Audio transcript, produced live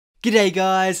G'day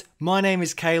guys, my name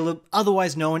is Caleb,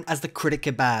 otherwise known as the Critic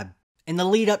Kebab. In the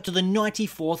lead up to the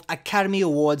 94th Academy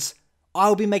Awards, I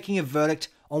will be making a verdict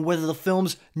on whether the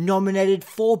films nominated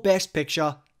for Best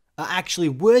Picture are actually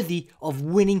worthy of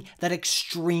winning that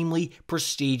extremely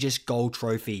prestigious gold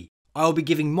trophy. I will be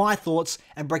giving my thoughts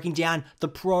and breaking down the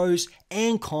pros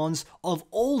and cons of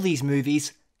all these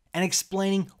movies and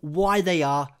explaining why they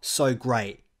are so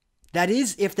great. That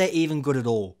is, if they're even good at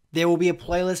all. There will be a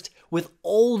playlist with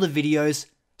all the videos,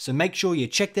 so make sure you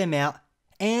check them out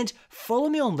and follow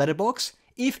me on Letterboxd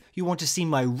if you want to see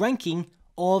my ranking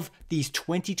of these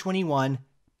 2021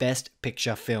 Best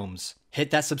Picture films.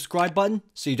 Hit that subscribe button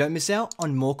so you don't miss out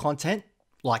on more content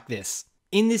like this.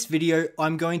 In this video,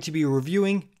 I'm going to be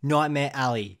reviewing Nightmare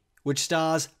Alley, which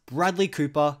stars Bradley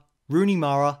Cooper, Rooney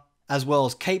Mara, as well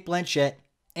as Cate Blanchett,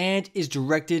 and is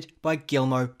directed by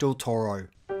Guillermo del Toro.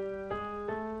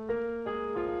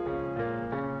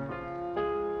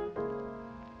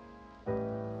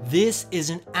 This is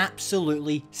an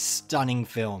absolutely stunning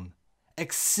film,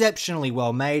 exceptionally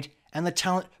well made, and the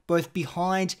talent both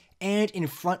behind and in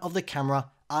front of the camera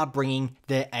are bringing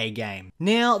their A-game.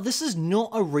 Now, this is not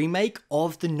a remake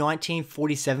of the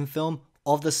 1947 film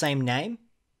of the same name,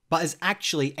 but is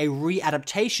actually a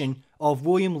readaptation of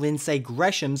William Lindsay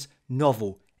Gresham's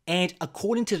novel, and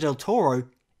according to Del Toro,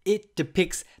 it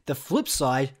depicts the flip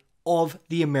side of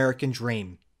the American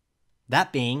dream,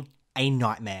 that being a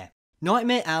nightmare.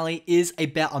 Nightmare Alley is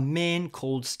about a man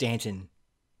called Stanton.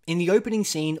 In the opening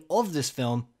scene of this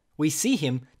film, we see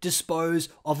him dispose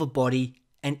of a body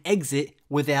and exit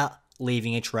without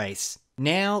leaving a trace.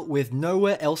 Now, with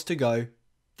nowhere else to go,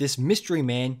 this mystery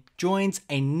man joins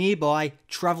a nearby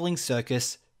traveling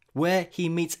circus where he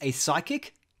meets a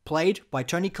psychic, played by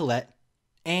Toni Collette,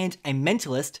 and a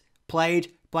mentalist,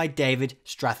 played by David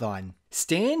Strathairn.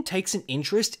 Stan takes an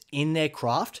interest in their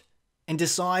craft and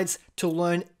decides to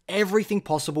learn everything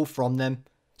possible from them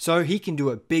so he can do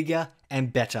it bigger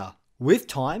and better. With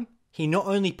time, he not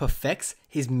only perfects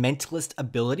his mentalist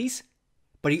abilities,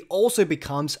 but he also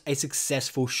becomes a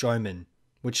successful showman,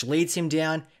 which leads him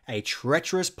down a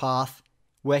treacherous path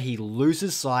where he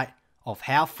loses sight of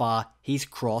how far he's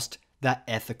crossed that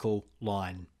ethical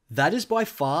line. That is by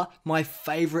far my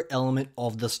favourite element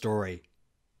of the story,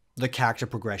 the character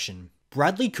progression.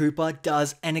 Bradley Cooper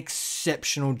does an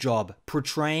exceptional job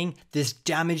portraying this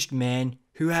damaged man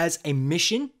who has a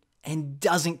mission and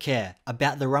doesn't care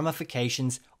about the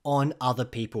ramifications on other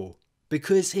people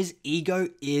because his ego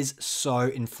is so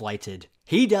inflated.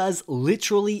 He does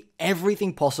literally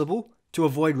everything possible to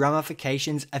avoid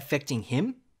ramifications affecting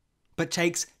him, but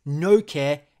takes no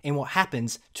care in what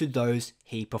happens to those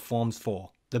he performs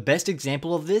for. The best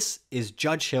example of this is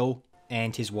Judge Hill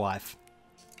and his wife.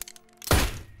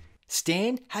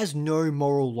 Stan has no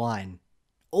moral line.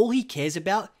 All he cares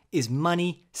about is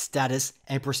money, status,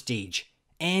 and prestige.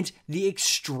 And the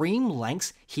extreme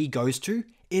lengths he goes to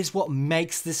is what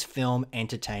makes this film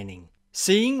entertaining.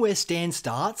 Seeing where Stan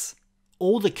starts,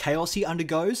 all the chaos he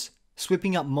undergoes,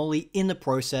 sweeping up Molly in the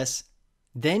process,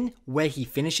 then where he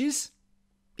finishes,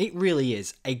 it really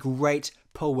is a great,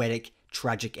 poetic,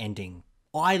 tragic ending.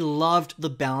 I loved the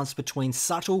balance between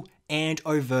subtle and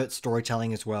overt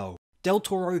storytelling as well. Del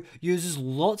Toro uses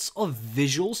lots of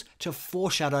visuals to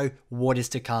foreshadow what is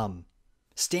to come.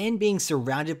 Stan being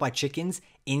surrounded by chickens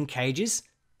in cages,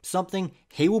 something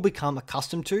he will become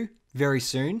accustomed to very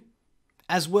soon,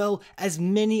 as well as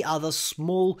many other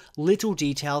small little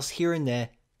details here and there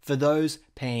for those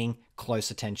paying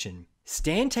close attention.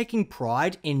 Stan taking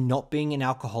pride in not being an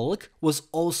alcoholic was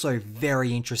also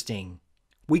very interesting.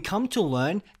 We come to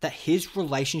learn that his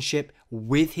relationship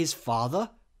with his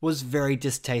father was very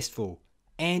distasteful,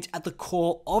 and at the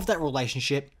core of that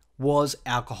relationship was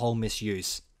alcohol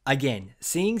misuse. Again,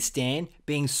 seeing Stan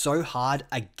being so hard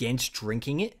against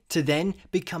drinking it to then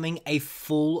becoming a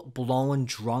full-blown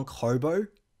drunk hobo,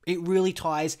 it really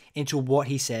ties into what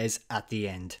he says at the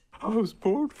end. I was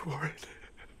born for it.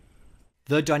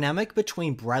 The dynamic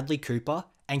between Bradley Cooper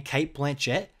and Cate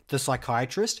Blanchett, the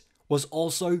psychiatrist, was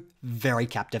also very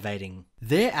captivating.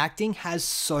 Their acting has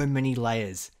so many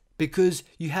layers, because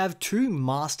you have two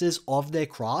masters of their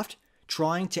craft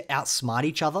trying to outsmart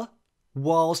each other,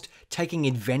 whilst taking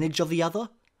advantage of the other,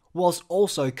 whilst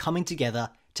also coming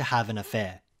together to have an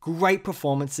affair. Great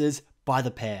performances by the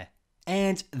pair.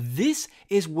 And this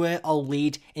is where I'll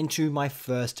lead into my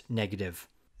first negative.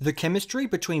 The chemistry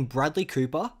between Bradley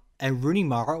Cooper and Rooney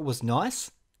Mara was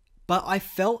nice, but I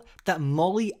felt that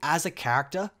Molly as a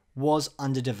character was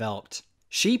underdeveloped.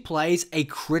 She plays a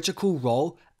critical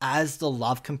role as the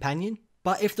love companion,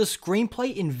 But if the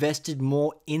screenplay invested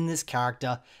more in this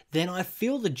character, then I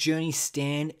feel the journey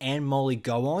Stan and Molly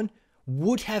go on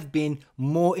would have been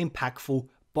more impactful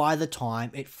by the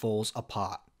time it falls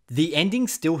apart. The ending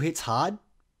still hits hard,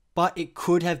 but it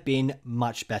could have been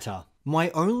much better. My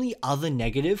only other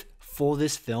negative for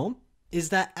this film is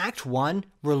that Act 1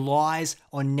 relies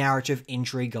on narrative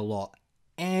intrigue a lot,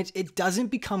 and it doesn't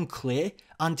become clear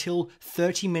until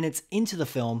 30 minutes into the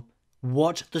film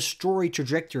what the story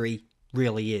trajectory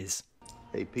really is.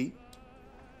 Hey, Pete,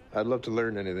 I'd love to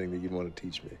learn anything that you want to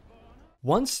teach me.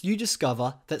 Once you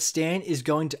discover that Stan is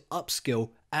going to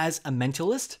upskill as a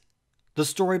mentalist, the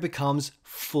story becomes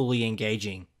fully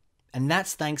engaging. And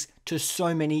that's thanks to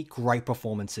so many great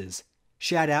performances.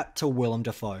 Shout out to Willem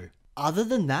Dafoe. Other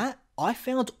than that, I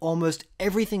found almost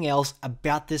everything else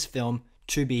about this film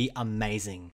to be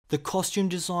amazing. The costume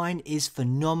design is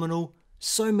phenomenal,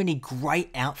 so many great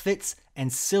outfits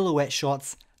and silhouette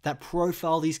shots that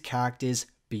profile these characters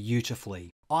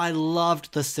beautifully. I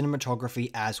loved the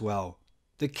cinematography as well.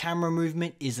 The camera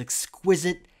movement is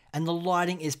exquisite and the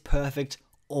lighting is perfect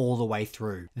all the way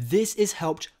through. This is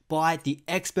helped by the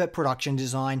expert production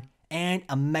design and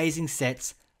amazing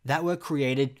sets that were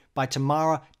created by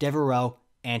Tamara Deverell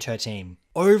and her team.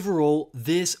 Overall,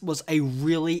 this was a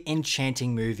really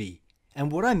enchanting movie.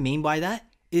 And what I mean by that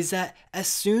is that as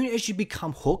soon as you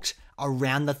become hooked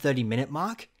around the 30-minute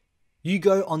mark, you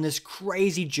go on this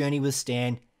crazy journey with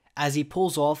Stan as he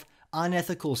pulls off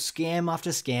unethical scam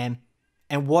after scam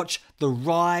and watch the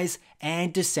rise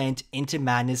and descent into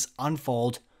madness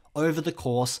unfold over the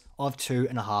course of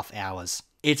 2.5 hours.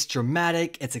 It's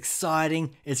dramatic, it's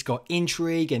exciting, it's got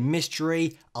intrigue and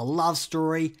mystery, a love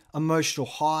story, emotional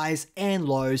highs and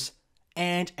lows,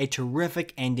 and a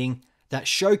terrific ending that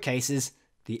showcases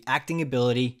the acting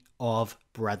ability of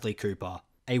Bradley Cooper.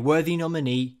 A worthy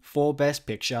nominee for Best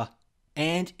Picture,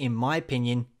 and in my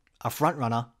opinion, a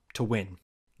frontrunner to win.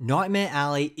 Nightmare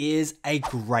Alley is a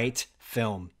great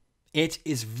film. It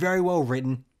is very well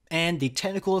written, and the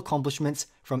technical accomplishments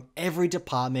from every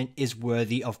department is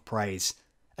worthy of praise,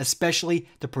 especially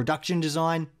the production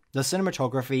design, the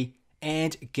cinematography,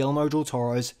 and Guillermo del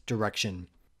Toro's direction.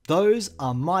 Those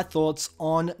are my thoughts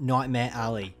on Nightmare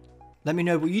Alley. Let me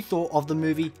know what you thought of the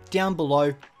movie down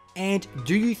below, and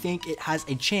do you think it has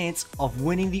a chance of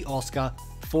winning the Oscar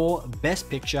for Best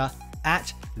Picture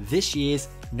at this year's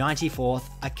 94th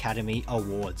Academy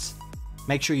Awards?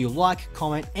 Make sure you like,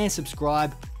 comment, and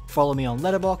subscribe, follow me on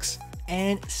Letterboxd,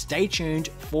 and stay tuned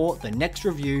for the next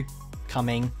review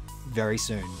coming very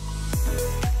soon.